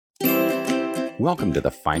Welcome to the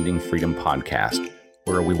Finding Freedom podcast,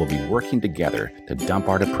 where we will be working together to dump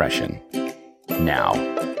our depression. Now,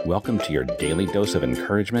 welcome to your daily dose of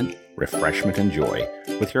encouragement, refreshment, and joy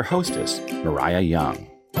with your hostess, Mariah Young.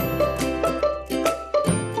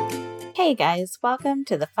 Hey guys, welcome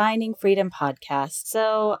to the Finding Freedom podcast.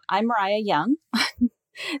 So I'm Mariah Young.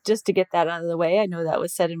 Just to get that out of the way, I know that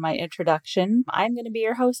was said in my introduction. I'm going to be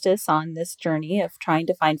your hostess on this journey of trying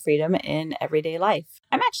to find freedom in everyday life.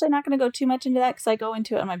 I'm actually not going to go too much into that because I go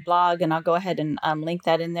into it on my blog, and I'll go ahead and link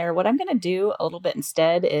that in there. What I'm going to do a little bit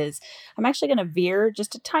instead is I'm actually going to veer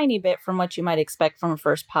just a tiny bit from what you might expect from a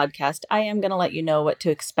first podcast. I am going to let you know what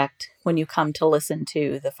to expect when you come to listen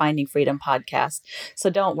to the Finding Freedom podcast. So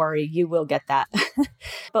don't worry, you will get that.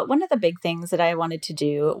 But one of the big things that I wanted to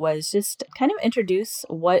do was just kind of introduce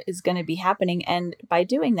what is going to be happening. And by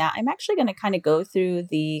doing that, I'm actually going to kind of go through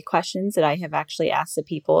the questions that I have actually asked the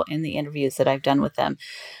people in the interviews that I've done with them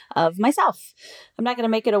of myself. I'm not going to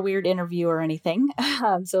make it a weird interview or anything,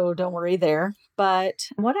 so don't worry there. But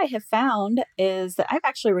what I have found is that I've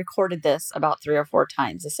actually recorded this about 3 or 4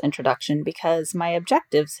 times, this introduction, because my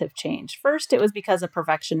objectives have changed. First, it was because of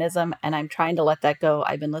perfectionism, and I'm trying to let that go.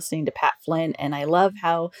 I've been listening to Pat Flynn, and I love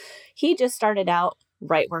how he just started out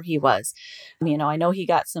right where he was. I know he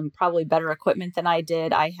got some probably better equipment than I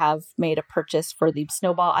did. I have made a purchase for the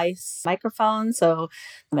Snowball Ice microphone. So,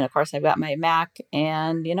 of course, I've got my Mac,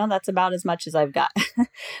 and, that's about as much as I've got.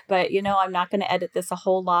 But, I'm not going to edit this a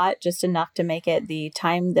whole lot, just enough to make it the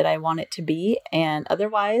time that I want it to be. And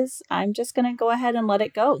otherwise, I'm just going to go ahead and let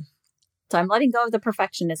it go. So I'm letting go of the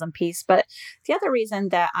perfectionism piece. But the other reason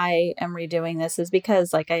that I am redoing this is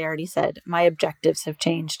because, like I already said, my objectives have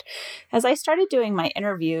changed. As I started doing my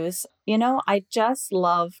interviews, I just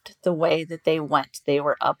loved the way that they went. They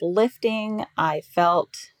were uplifting. I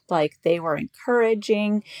felt like they were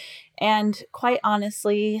encouraging. And quite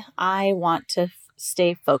honestly, I want to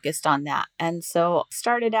stay focused on that. And so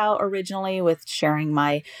started out originally with sharing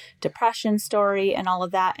my depression story and all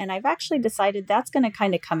of that. And I've actually decided that's going to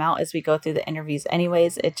kind of come out as we go through the interviews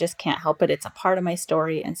anyways. It just can't help it. It's a part of my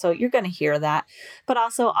story. And so you're going to hear that. But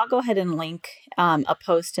also I'll go ahead and link a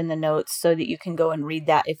post in the notes so that you can go and read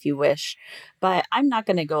that if you wish. But I'm not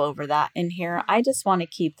going to go over that in here. I just want to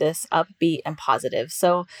keep this upbeat and positive.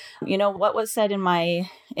 So, what was said in my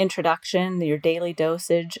introduction, your daily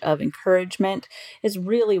dosage of encouragement, is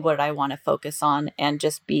really what I want to focus on and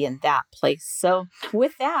just be in that place. So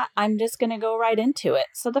with that, I'm just going to go right into it.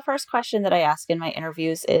 So the first question that I ask in my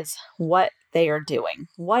interviews is what they are doing.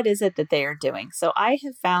 What is it that they are doing? So I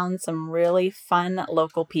have found some really fun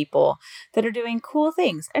local people that are doing cool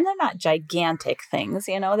things. And they're not gigantic things,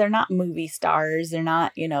 they're not movie stars. They're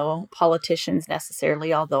not, politicians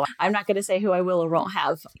necessarily, although I'm not going to say who I will or won't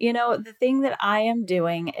have. The thing that I am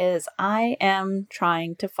doing is I am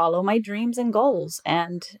trying to follow my dreams and goals.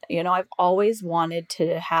 And, I've always wanted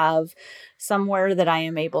to have somewhere that I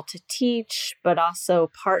am able to teach, but also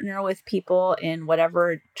partner with people in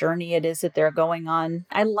whatever journey it is that they're going on.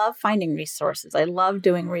 I love finding resources. I love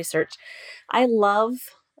doing research. I love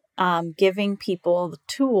giving people the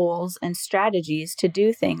tools and strategies to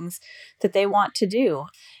do things that they want to do.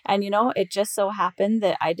 And, it just so happened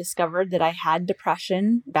that I discovered that I had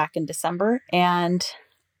depression back in December, and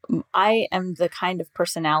I am the kind of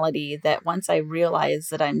personality that once I realize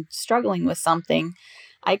that I'm struggling with something,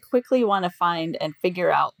 I quickly want to find and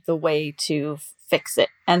figure out the way to fix it.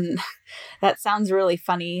 And that sounds really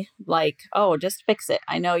funny, like, oh, just fix it.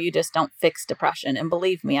 I know you just don't fix depression. And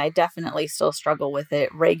believe me, I definitely still struggle with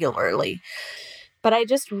it regularly. But I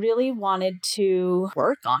just really wanted to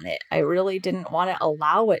work on it. I really didn't want to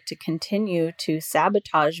allow it to continue to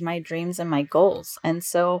sabotage my dreams and my goals. And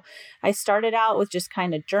so I started out with just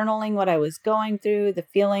kind of journaling what I was going through, the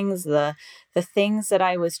feelings, the things that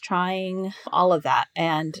I was trying, all of that.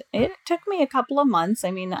 And it took me a couple of months.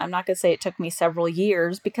 I'm not going to say it took me several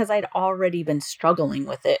years because I'd already been struggling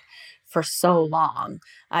with it for so long.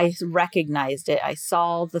 I recognized it. I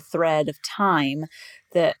saw the thread of time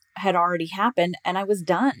that had already happened, and I was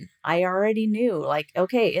done. I already knew,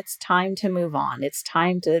 okay, it's time to move on. It's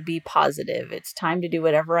time to be positive. It's time to do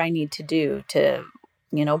whatever I need to do to,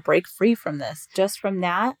 break free from this. Just from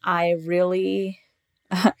that, I really,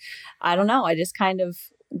 I don't know. I just kind of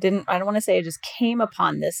I don't want to say I just came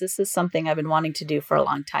upon this. This is something I've been wanting to do for a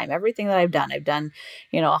long time. Everything that I've done,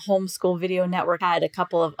 a homeschool video network. I had a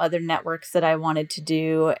couple of other networks that I wanted to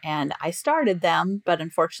do, and I started them. But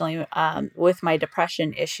unfortunately, with my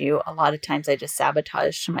depression issue, a lot of times I just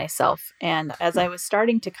sabotaged myself. And as I was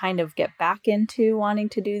starting to kind of get back into wanting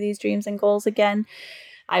to do these dreams and goals again,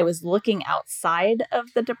 I was looking outside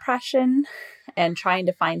of the depression and trying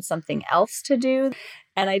to find something else to do.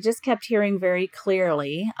 And I just kept hearing very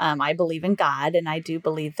clearly, I believe in God, and I do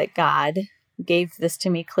believe that God gave this to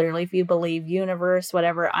me clearly. If you believe universe,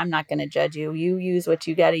 whatever, I'm not going to judge you. You use what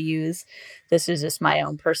you got to use. This is just my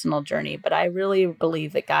own personal journey. But I really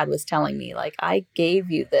believe that God was telling me, like, I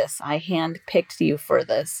gave you this. I handpicked you for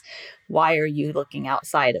this. Why are you looking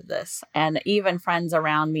outside of this? And even friends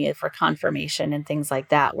around me for confirmation and things like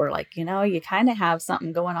that were like, you kind of have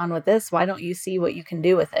something going on with this. Why don't you see what you can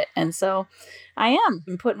do with it? And so I am.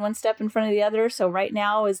 I'm putting one step in front of the other. So right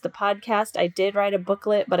now is the podcast. I did write a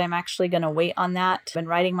booklet, but I'm actually going to wait on that. I've been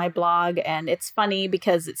writing my blog, and it's funny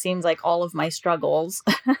because it seems like all of my struggles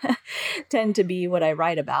tend to be what I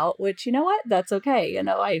write about, which, you know what? That's okay.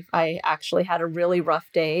 I actually had a really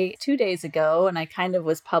rough day 2 days ago, and I kind of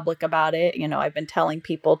was public about it. I've been telling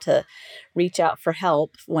people to reach out for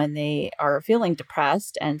help when they are feeling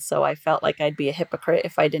depressed. And so I felt like I'd be a hypocrite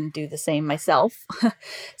if I didn't do the same myself.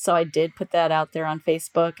 So I did put that out there on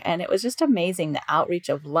Facebook, and it was just amazing, the outreach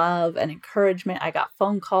of love and encouragement. I got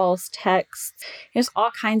phone calls, texts, just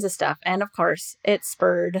all kinds of stuff. And of course, it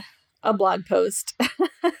spurred a blog post,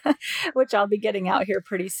 which I'll be getting out here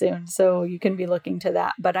pretty soon. So you can be looking to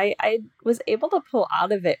that. But I was able to pull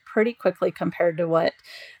out of it pretty quickly compared to what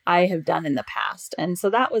I have done in the past. And so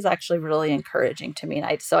that was actually really encouraging to me. And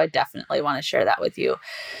I definitely want to share that with you.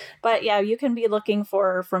 But yeah, you can be looking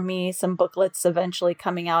from me some booklets eventually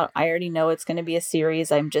coming out. I already know it's going to be a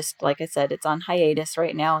series. I'm just, like I said, it's on hiatus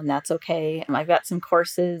right now, and that's okay. I've got some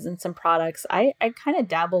courses and some products. I kind of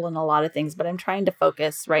dabble in a lot of things, but I'm trying to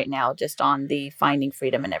focus right now just on the finding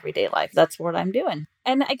freedom in everyday life. That's what I'm doing.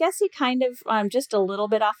 And I guess you kind of, just a little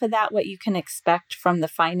bit off of that, what you can expect from the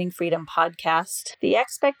Finding Freedom podcast. The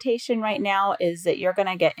expectation right now is that you're going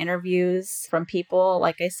to get interviews from people.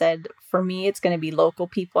 Like I said, for me, it's going to be local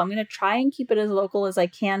people. I'm going to try and keep it as local as I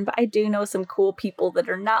can, but I do know some cool people that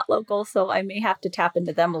are not local, so I may have to tap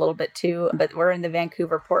into them a little bit too. But we're in the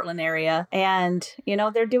Vancouver, Portland area, and,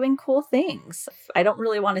 they're doing cool things. I don't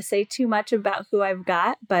really want to say too much about who I've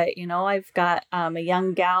got, but, I've got a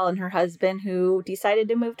young gal and her husband who decided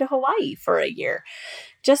to move to Hawaii for a year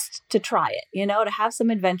just to try it, to have some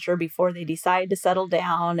adventure before they decide to settle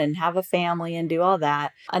down and have a family and do all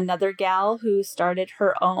that. Another gal who started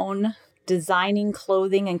her own designing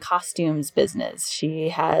clothing and costumes business. She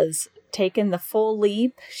has taken the full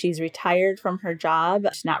leap. She's retired from her job.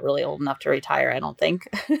 She's not really old enough to retire, I don't think.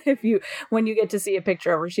 When you get to see a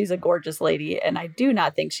picture of her, she's a gorgeous lady, and I do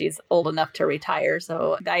not think she's old enough to retire.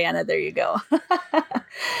 So Diana, there you go.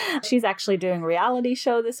 She's actually doing a reality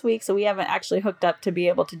show this week, so we haven't actually hooked up to be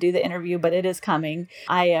able to do the interview, but it is coming.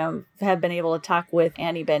 I have been able to talk with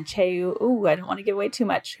Annie Bencheu. Ooh, I don't want to give away too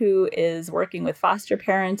much, who is working with foster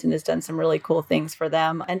parents and has done some really cool things for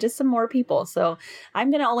them, and just some more people. So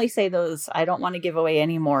I'm going to only say those. I don't want to give away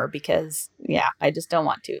any more because, I just don't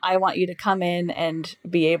want to. I want you to come in and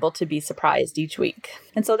be able to be surprised each week.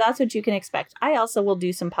 And so that's what you can expect. I also will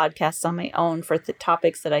do some podcasts on my own for the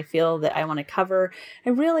topics that I feel that I want to cover. I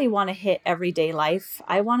really want to hit everyday life.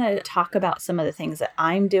 I want to talk about some of the things that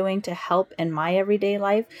I'm doing to help in my everyday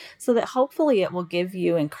life so that hopefully it will give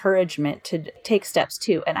you encouragement to take steps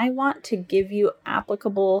too. And I want to give you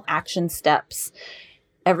applicable action steps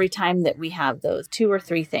every time that we have those 2 or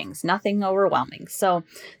 3 things, nothing overwhelming. So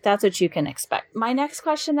that's what you can expect. My next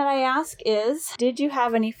question that I ask is, did you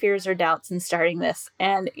have any fears or doubts in starting this?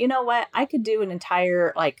 And you know what? I could do an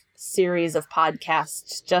entire series of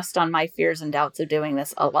podcasts just on my fears and doubts of doing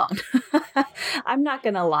this alone. I'm not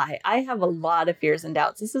going to lie. I have a lot of fears and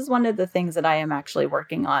doubts. This is one of the things that I am actually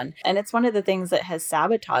working on. And it's one of the things that has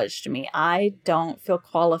sabotaged me. I don't feel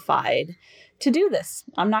qualified to do this.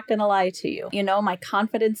 I'm not going to lie to you. My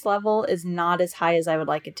confidence level is not as high as I would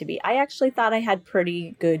like it to be. I actually thought I had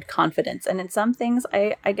pretty good confidence. And in some things,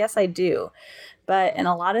 I guess I do. But in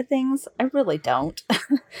a lot of things, I really don't.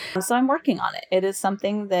 So I'm working on it. It is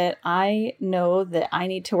something that I know that I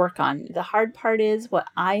need to work on. The hard part is what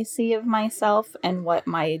I see of myself and what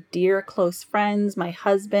my dear close friends, my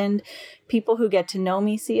husband, people who get to know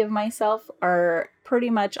me see of myself are pretty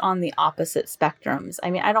much on the opposite spectrums. I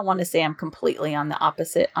mean, I don't want to say I'm completely on the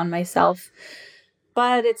opposite on myself,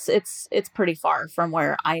 but it's pretty far from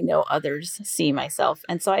where I know others see myself.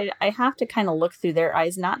 And so I have to kind of look through their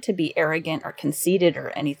eyes, not to be arrogant or conceited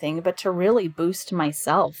or anything, but to really boost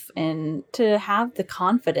myself and to have the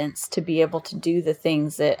confidence to be able to do the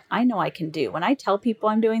things that I know I can do. When I tell people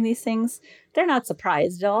I'm doing these things, they're not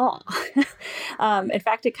surprised at all. In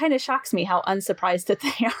fact, it kind of shocks me how unsurprised that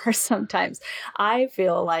they are sometimes. I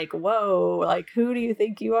feel like, whoa, who do you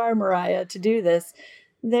think you are, Mariah, to do this?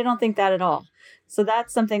 They don't think that at all. So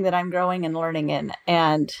that's something that I'm growing and learning in.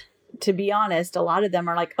 And to be honest, a lot of them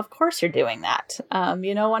are like, of course you're doing that.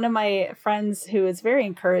 One of my friends who is very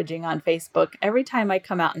encouraging on Facebook, every time I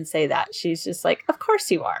come out and say that, she's just like, of course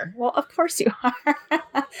you are. Well, of course you are.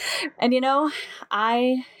 And,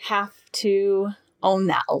 I have to own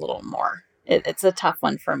that a little more. It's a tough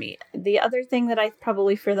one for me. The other thing that I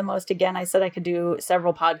probably fear the most, again, I said I could do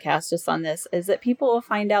several podcasts just on this, is that people will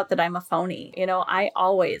find out that I'm a phony.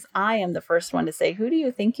 I am the first one to say, who do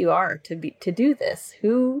you think you are to do this?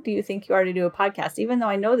 Who do you think you are to do a podcast? Even though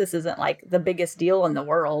I know this isn't like the biggest deal in the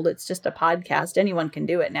world, it's just a podcast. Anyone can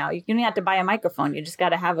do it now. You don't have to buy a microphone. You just got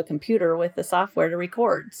to have a computer with the software to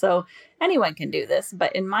record. So anyone can do this.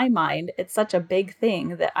 But in my mind, it's such a big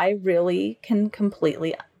thing that I really can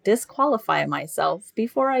completely disqualify myself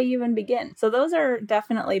before I even begin. So those are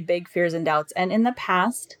definitely big fears and doubts. And in the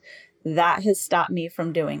past, that has stopped me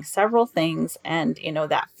from doing several things. And,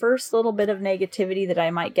 that first little bit of negativity that I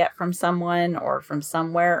might get from someone or from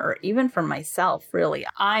somewhere, or even from myself, really,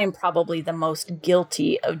 I am probably the most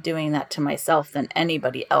guilty of doing that to myself than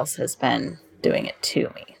anybody else has been doing it to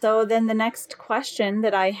me. So then the next question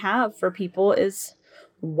that I have for people is,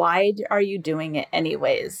 why are you doing it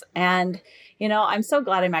anyways? And I'm so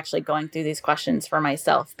glad I'm actually going through these questions for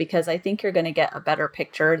myself, because I think you're going to get a better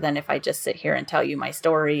picture than if I just sit here and tell you my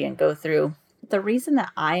story and go through. The reason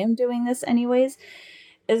that I am doing this anyways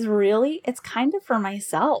is really, it's kind of for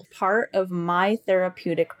myself, part of my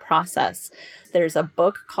therapeutic process. There's a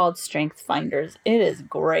book called Strength Finders. It is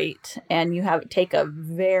great. And you take a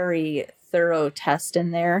very thorough test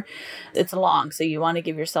in there. It's long, so you want to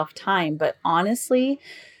give yourself time. But honestly,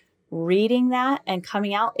 reading that and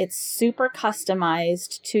coming out, it's super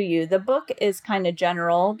customized to you. The book is kind of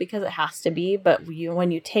general because it has to be, but when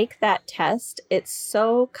you take that test, it's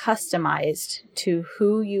so customized to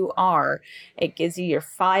who you are. It gives you your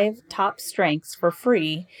 5 top strengths for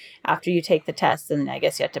free after you take the test. And I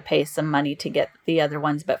guess you have to pay some money to get the other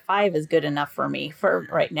ones, but 5 is good enough for me for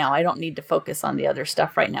right now. I don't need to focus on the other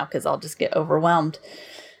stuff right now because I'll just get overwhelmed.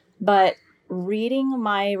 But reading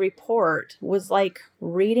my report was like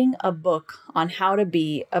reading a book on how to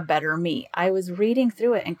be a better me. I was reading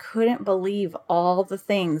through it and couldn't believe all the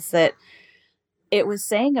things that it was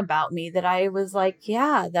saying about me that I was like,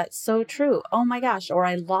 yeah, that's so true. Oh my gosh. Or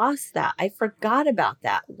I lost that. I forgot about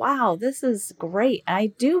that. Wow, this is great. I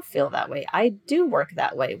do feel that way. I do work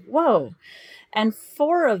that way. Whoa. And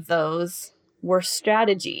 4 of those were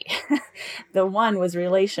strategy. The one was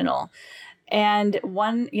relational. And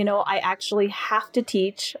one, I actually have to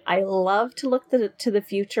teach. I love to look to the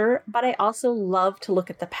future, but I also love to look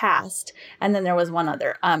at the past. And then there was one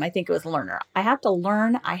other, I think it was learner. I have to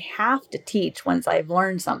learn. I have to teach once I've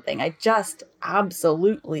learned something. I just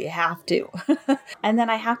absolutely have to. And then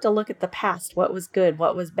I have to look at the past, what was good,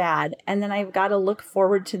 what was bad. And then I've got to look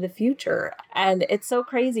forward to the future. And it's so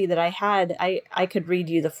crazy that I could read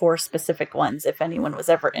you the 4 specific ones if anyone was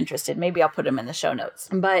ever interested. Maybe I'll put them in the show notes.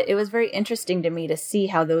 But it was very interesting to me to see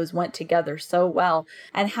how those went together so well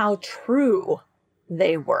and how true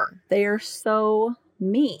they were. They are so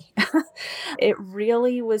me. It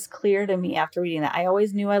really was clear to me after reading that. I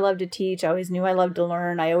always knew I loved to teach. I always knew I loved to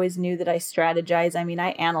learn. I always knew that I strategize. I mean, I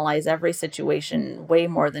analyze every situation way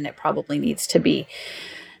more than it probably needs to be.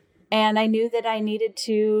 And I knew that I needed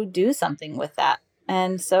to do something with that.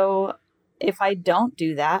 And so if I don't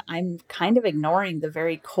do that, I'm kind of ignoring the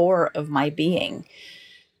very core of my being.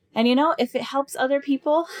 And if it helps other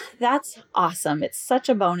people, that's awesome. It's such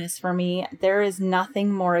a bonus for me. There is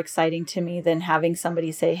nothing more exciting to me than having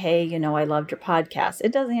somebody say, hey, I loved your podcast.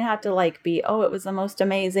 It doesn't have to be, oh, it was the most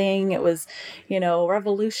amazing. It was,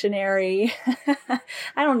 revolutionary.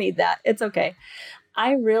 I don't need that. It's okay.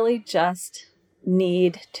 I really just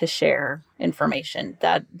need to share information.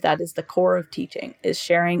 That is the core of teaching, is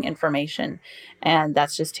sharing information. And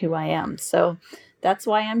that's just who I am. So that's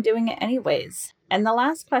why I'm doing it anyways. And the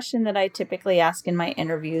last question that I typically ask in my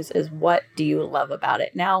interviews is, what do you love about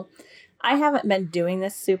it? Now, I haven't been doing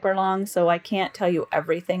this super long, so I can't tell you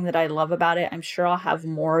everything that I love about it. I'm sure I'll have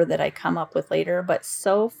more that I come up with later. But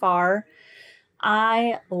so far,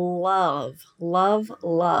 I love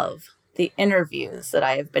the interviews that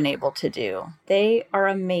I have been able to do. They are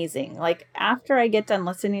amazing. Like after I get done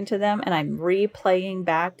listening to them and I'm replaying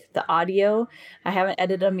back the audio, I haven't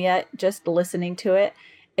edited them yet, just listening to it.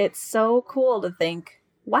 It's so cool to think,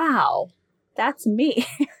 wow, that's me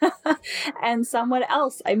and someone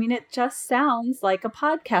else. I mean, it just sounds like a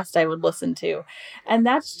podcast I would listen to. And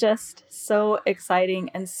that's just so exciting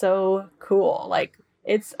and so cool. Like,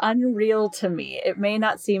 it's unreal to me. It may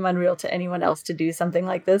not seem unreal to anyone else to do something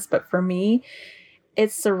like this, but for me,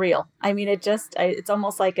 it's surreal. I mean, it's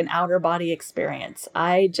almost like an outer body experience.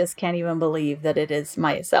 I just can't even believe that it is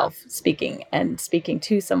myself speaking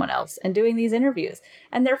to someone else and doing these interviews.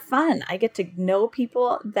 And they're fun. I get to know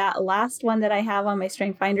people. That last one that I have on my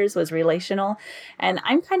Strength Finders was relational. And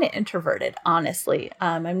I'm kind of introverted, honestly.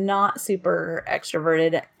 I'm not super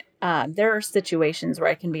extroverted. There are situations where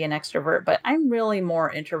I can be an extrovert, but I'm really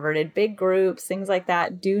more introverted. Big groups, things like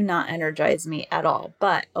that do not energize me at all.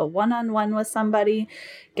 But a one-on-one with somebody,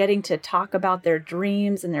 getting to talk about their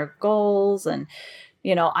dreams and their goals. And,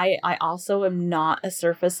 I also am not a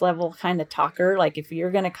surface level kind of talker. Like if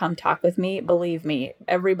you're going to come talk with me, believe me,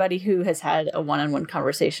 everybody who has had a one-on-one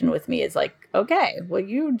conversation with me is like, okay, well,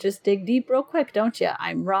 you just dig deep real quick, don't you?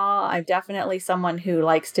 I'm raw. I'm definitely someone who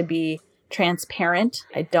likes to be transparent.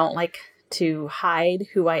 I don't like to hide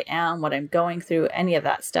who I am, what I'm going through, any of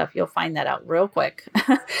that stuff. You'll find that out real quick.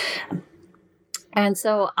 And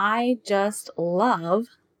so I just love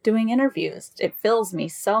doing interviews. It fills me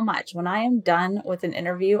so much. When I am done with an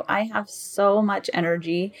interview, I have so much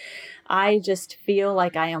energy. I just feel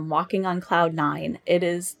like I am walking on cloud 9. It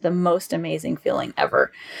is the most amazing feeling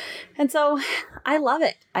ever. And so I love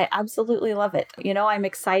it. I absolutely love it. I'm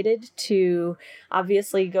excited to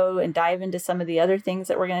obviously go and dive into some of the other things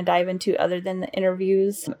that we're going to dive into other than the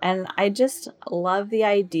interviews. And I just love the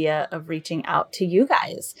idea of reaching out to you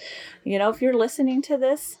guys. If you're listening to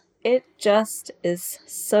this, it just is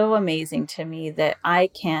so amazing to me that I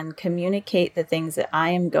can communicate the things that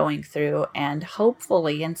I am going through and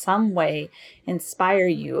hopefully in some way inspire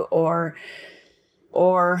you or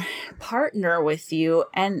partner with you.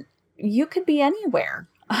 And you could be anywhere.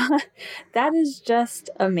 That is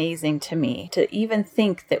just amazing to me to even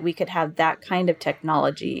think that we could have that kind of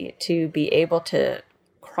technology to be able to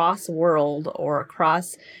cross world or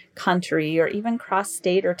cross country or even cross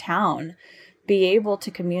state or town, be able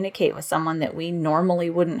to communicate with someone that we normally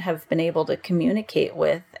wouldn't have been able to communicate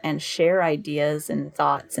with and share ideas and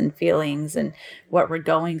thoughts and feelings and what we're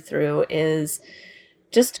going through is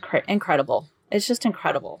just incredible. It's just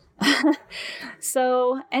incredible.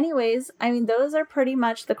 So anyways, those are pretty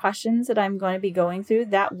much the questions that I'm going to be going through.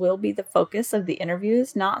 That will be the focus of the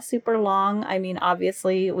interviews, not super long.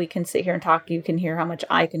 Obviously we can sit here and talk. You can hear how much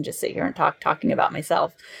I can just sit here and talking about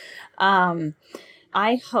myself.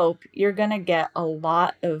 I hope you're going to get a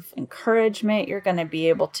lot of encouragement. You're going to be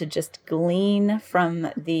able to just glean from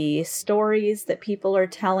the stories that people are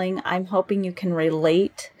telling. I'm hoping you can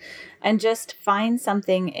relate and just find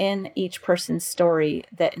something in each person's story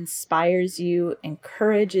that inspires you,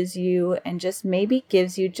 encourages you, and just maybe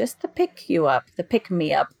gives you just the pick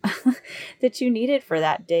me up that you needed for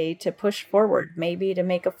that day to push forward, maybe to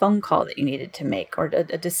make a phone call that you needed to make or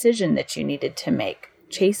a decision that you needed to make.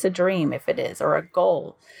 Chase a dream if it is, or a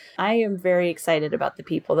goal. I am very excited about the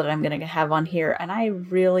people that I'm going to have on here, and I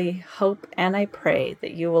really hope and I pray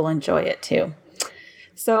that you will enjoy it too.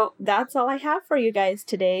 So that's all I have for you guys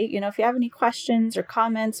today. If you have any questions or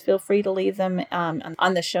comments, feel free to leave them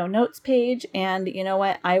on the show notes page. And you know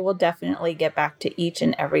what? I will definitely get back to each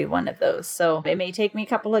and every one of those. So it may take me a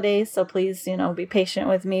couple of days. So please, be patient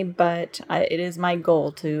with me. But it is my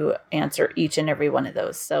goal to answer each and every one of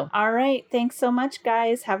those. So, all right. Thanks so much,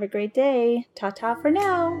 guys. Have a great day. Ta-ta for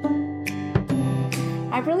now.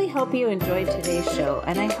 I really hope you enjoyed today's show,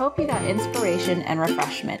 and I hope you got inspiration and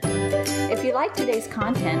refreshment. If you liked today's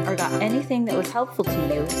content or got anything that was helpful to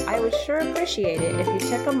you, I would sure appreciate it if you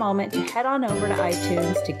took a moment to head on over to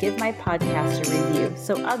iTunes to give my podcast a review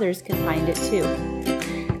so others can find it too.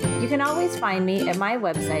 You can always find me at my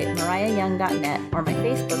website, mariahyoung.net, or my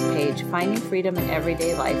Facebook page, Finding Freedom in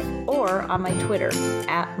Everyday Life, or on my Twitter,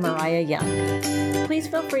 @mariahyoung. Please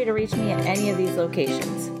feel free to reach me at any of these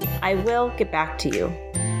locations. I will get back to you.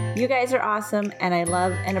 You guys are awesome, and I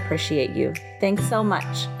love and appreciate you. Thanks so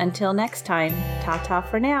much. Until next time, ta-ta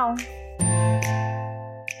for now.